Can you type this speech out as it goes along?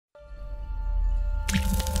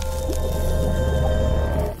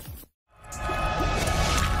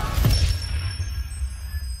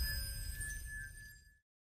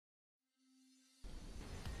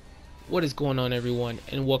What is going on, everyone,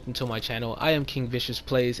 and welcome to my channel. I am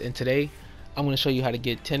KingVishusPlays, and today I'm going to show you how to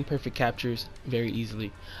get 10 perfect captures very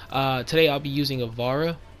easily. Today I'll be using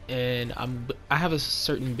Ivara, and I have a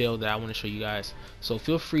certain build that I want to show you guys. So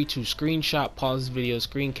feel free to screenshot, pause this video,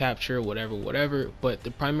 screen capture, whatever. But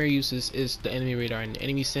the primary uses is the enemy radar and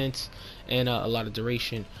enemy sense, and a lot of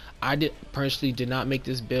duration. I personally did not make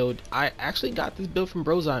this build. I actually got this build from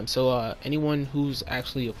Baza, so anyone who's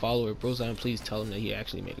actually a follower of Baza, please tell him that he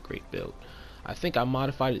actually made a great build. I think I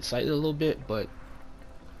modified it slightly a little bit, but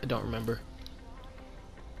I don't remember.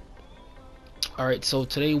 Alright, so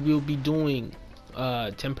today we'll be doing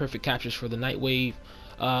 10 perfect captures for the night wave.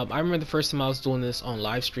 I remember the first time I was doing this on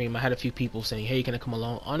live stream, I had a few people saying, hey, can I come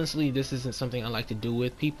along? Honestly, this isn't something I like to do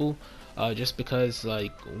with people, just because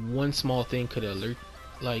like one small thing could alert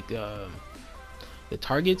like the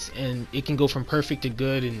targets, and it can go from perfect to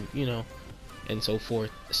good, and you know, and so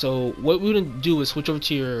forth. So what we're gonna do is switch over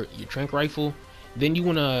to your trank rifle. Then you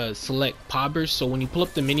want to select pobbers, so when you pull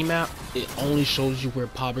up the mini map, it only shows you where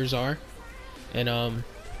pobbers are. And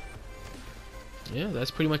yeah,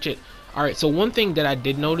 that's pretty much it. Alright, so one thing that I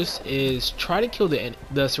did notice is try to kill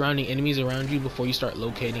the surrounding enemies around you before you start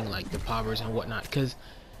locating like the pobbers and whatnot, because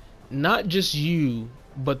not just you,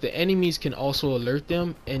 but the enemies can also alert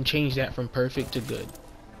them and change that from perfect to good.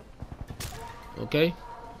 Okay,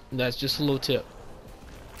 that's just a little tip.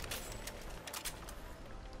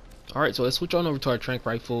 Alright, so let's switch on over to our trank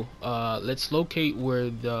rifle. Let's locate where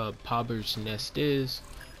the pobber's nest is.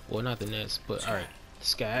 Well, not the nest, but alright,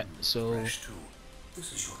 scat. So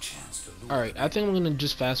alright, I think I'm gonna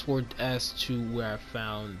just fast forward as to where I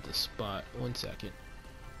found the spot. 1 second.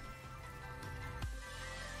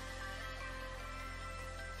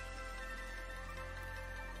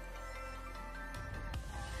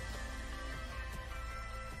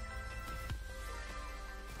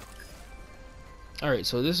 Alright,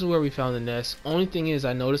 so this is where we found the nest. Only thing is,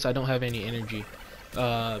 I noticed I don't have any energy.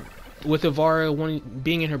 With Ivara,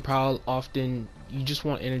 being in her prowl, often you just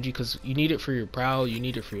want energy because you need it for your prowl, you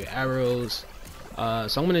need it for your arrows. So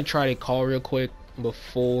I'm going to try to call real quick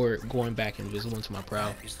before going back invisible into my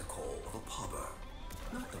prowl.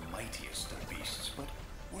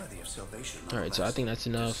 Alright, so I think that's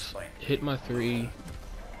enough. Hit my 3.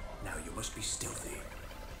 Now you must be stealthy.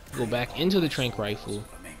 Go back into the trank rifle.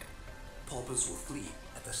 Paupers will flee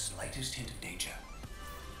at the slightest hint of danger.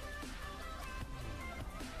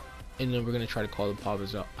 And then we're gonna try to call the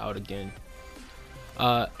paupers out again.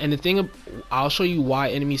 And the thing, I'll show you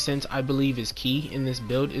why enemy sense I believe is key in this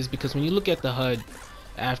build, is because when you look at the HUD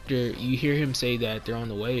after you hear him say that they're on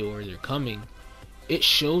the way or they're coming, it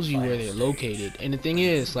shows you where they're located. And the thing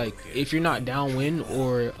is, like, if you're not downwind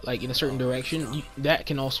or like in a certain direction, that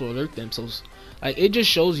can also alert them. So like, it just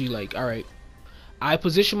shows you like, all right, I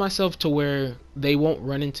position myself to where they won't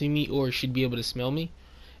run into me or should be able to smell me,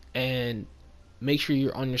 and make sure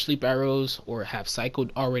you're on your sleep arrows or have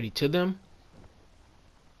cycled already to them.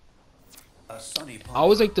 I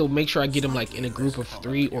always like to make sure I get them like in a group of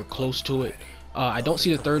 3 or close to it. I don't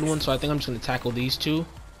see the third one, so I think I'm just going to tackle these 2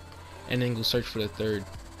 and then go search for the third.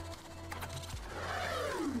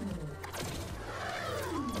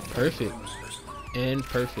 Perfect. And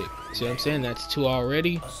perfect. See what I'm saying? That's 2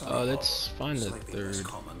 already. Let's find the third.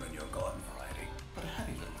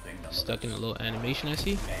 Stuck in a little animation, I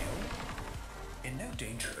see.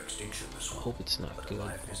 Hope it's not good.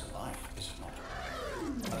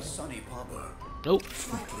 Nope.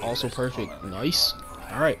 Also perfect. Nice.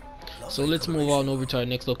 Alright. So let's move on over to our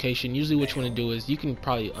next location. Usually what you want to do is, you can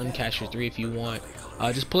probably uncache your 3 if you want.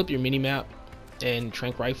 Just pull up your mini map and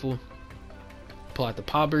trank rifle. Pull out the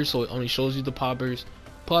pobbers so it only shows you the pobbers.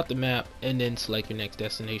 Pull out the map and then select your next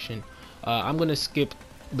destination. I'm gonna skip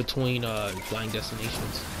between flying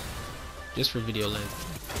destinations just for video length.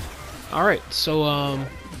 Alright, so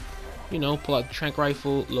you know, pull out the trank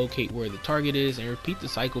rifle, locate where the target is, and repeat the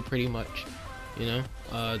cycle pretty much. You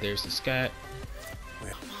know, there's the scat.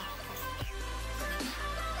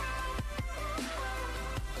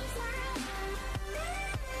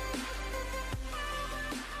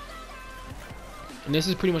 And this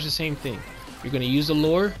is pretty much the same thing. You're going to use the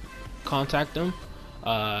lure, contact them,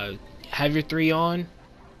 have your 3 on,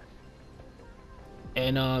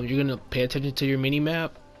 and you're going to pay attention to your mini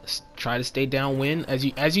map. Try to stay downwind. As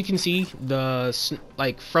you can see,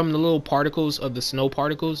 like from the little particles of the snow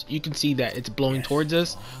particles, you can see that it's blowing towards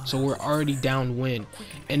us, so we're already downwind.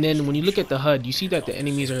 And then when you look at the HUD, you see that the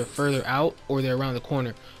enemies are further out or they're around the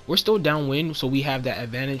corner. We're still downwind, so we have that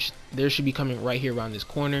advantage. They should be coming right here around this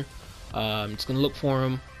corner. Just gonna look for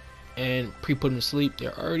them and pre-put them to sleep.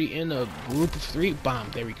 They're already in a group of 3. Bomb.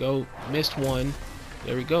 There we go. Missed one.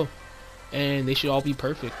 There we go. And they should all be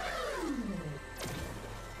perfect.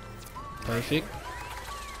 Perfect.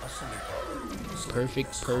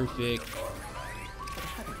 Perfect, perfect.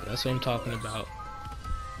 That's what I'm talking about.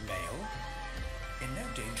 Male? In no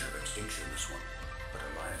danger of extinction, this one. But a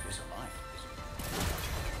life is a life, isn't it?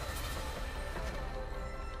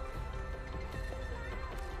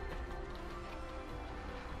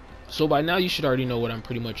 So by now you should already know what I'm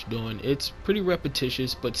pretty much doing. It's pretty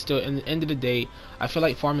repetitious, but still, in the end of the day, I feel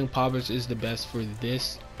like farming poppers is the best for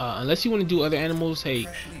this. Unless you want to do other animals, hey,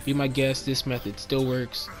 be my guest. This method still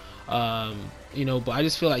works. You know, but I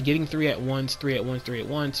just feel like getting 3 at once, 3 at once, 3 at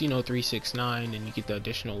once, you know, 3, 6, 9, and you get the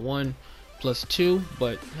additional 1 plus 2.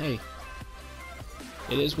 But hey,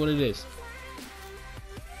 it is what it is.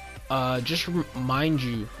 Just remind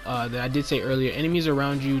you that I did say earlier, enemies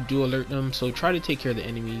around you, do alert them, so try to take care of the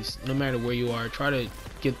enemies no matter where you are. Try to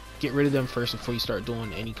get rid of them first before you start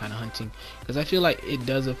doing any kind of hunting, because I feel like it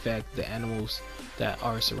does affect the animals that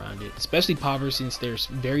are surrounded, especially poppers, since they're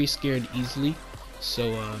very scared easily.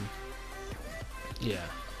 So yeah.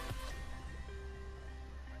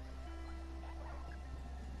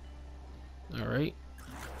 All right.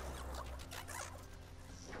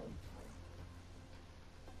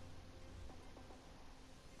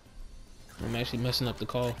 I'm actually messing up the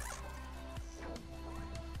call.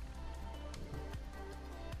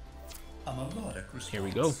 A melodic response. Here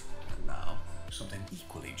we go. And now, something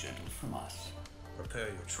equally gentle from us. Prepare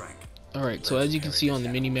your trank. Alright, so as you can see on the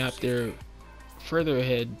mini map, they're further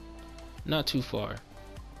ahead, not too far.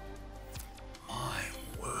 My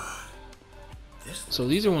word. So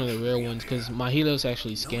these are one of the rare ones because my helos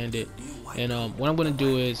actually scanned it. And what I'm going to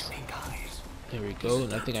do is, there we go,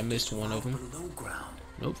 and I think I missed one of them.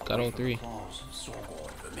 Nope, got all 3.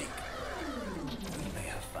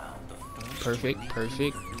 Perfect,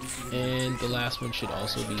 perfect. And the last one should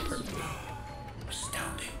also be perfect.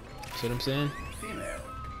 See what I'm saying?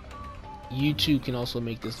 You too can also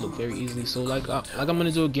make this look very easily. So like I'm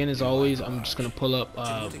gonna do again as always, I'm just gonna pull up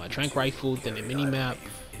my trank rifle, then the mini map,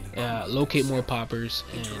 locate more poppers,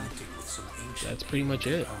 and that's pretty much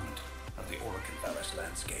it.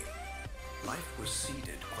 Life was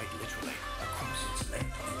seeded quite literally across its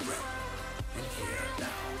length and breadth. And here now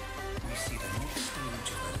we see the next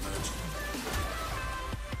stage of emergence.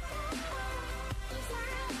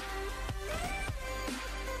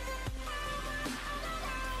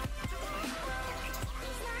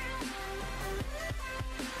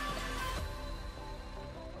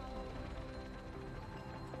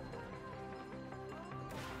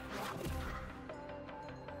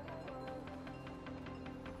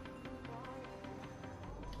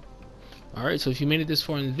 Alright, so if you made it this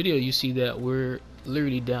far in the video, you see that we're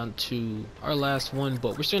literally down to our last one,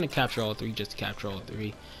 but we're still going to capture all 3 just to capture all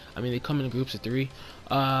 3. I mean, they come in groups of 3.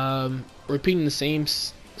 Repeating the same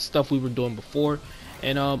stuff we were doing before.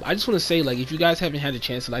 And I just want to say, like, if you guys haven't had a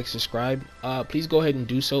chance to like, subscribe, please go ahead and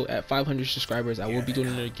do so. At 500 subscribers, I will be doing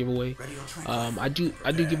another giveaway. I do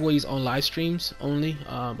giveaways on live streams only.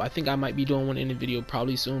 I think I might be doing one in the video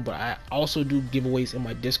probably soon, but I also do giveaways in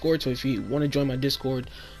my Discord. So if you want to join my Discord,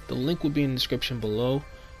 the link will be in the description below.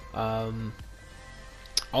 I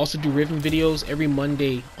also do Riven videos every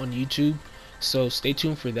Monday on YouTube, so stay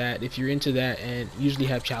tuned for that. If you're into that and usually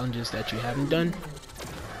have challenges that you haven't done,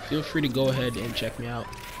 feel free to go ahead and check me out.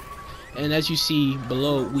 And as you see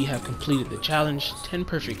below, we have completed the challenge, 10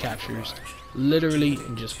 perfect captures, literally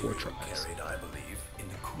in just 4 tries.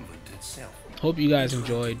 Hope you guys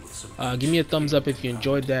enjoyed. Give me a thumbs up if you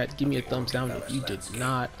enjoyed that. Give me a thumbs down if you did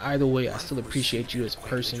not. Either way, I still appreciate you as a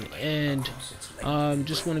person, and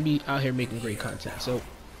just want to be out here making great content. So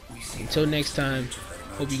until next time,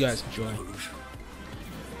 hope you guys enjoy.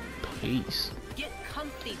 Peace. Get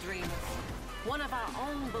comfy, dreamers. One of our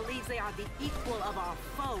own believes they are the equal of our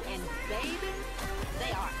foe, and baby,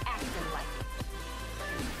 they are acting like it.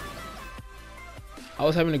 I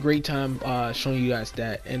was having a great time showing you guys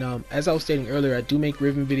that. And as I was stating earlier, I do make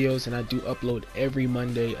Riven videos, and I do upload every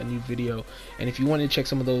Monday a new video. And if you want to check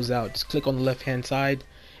some of those out, just click on the left hand side,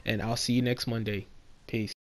 and I'll see you next Monday.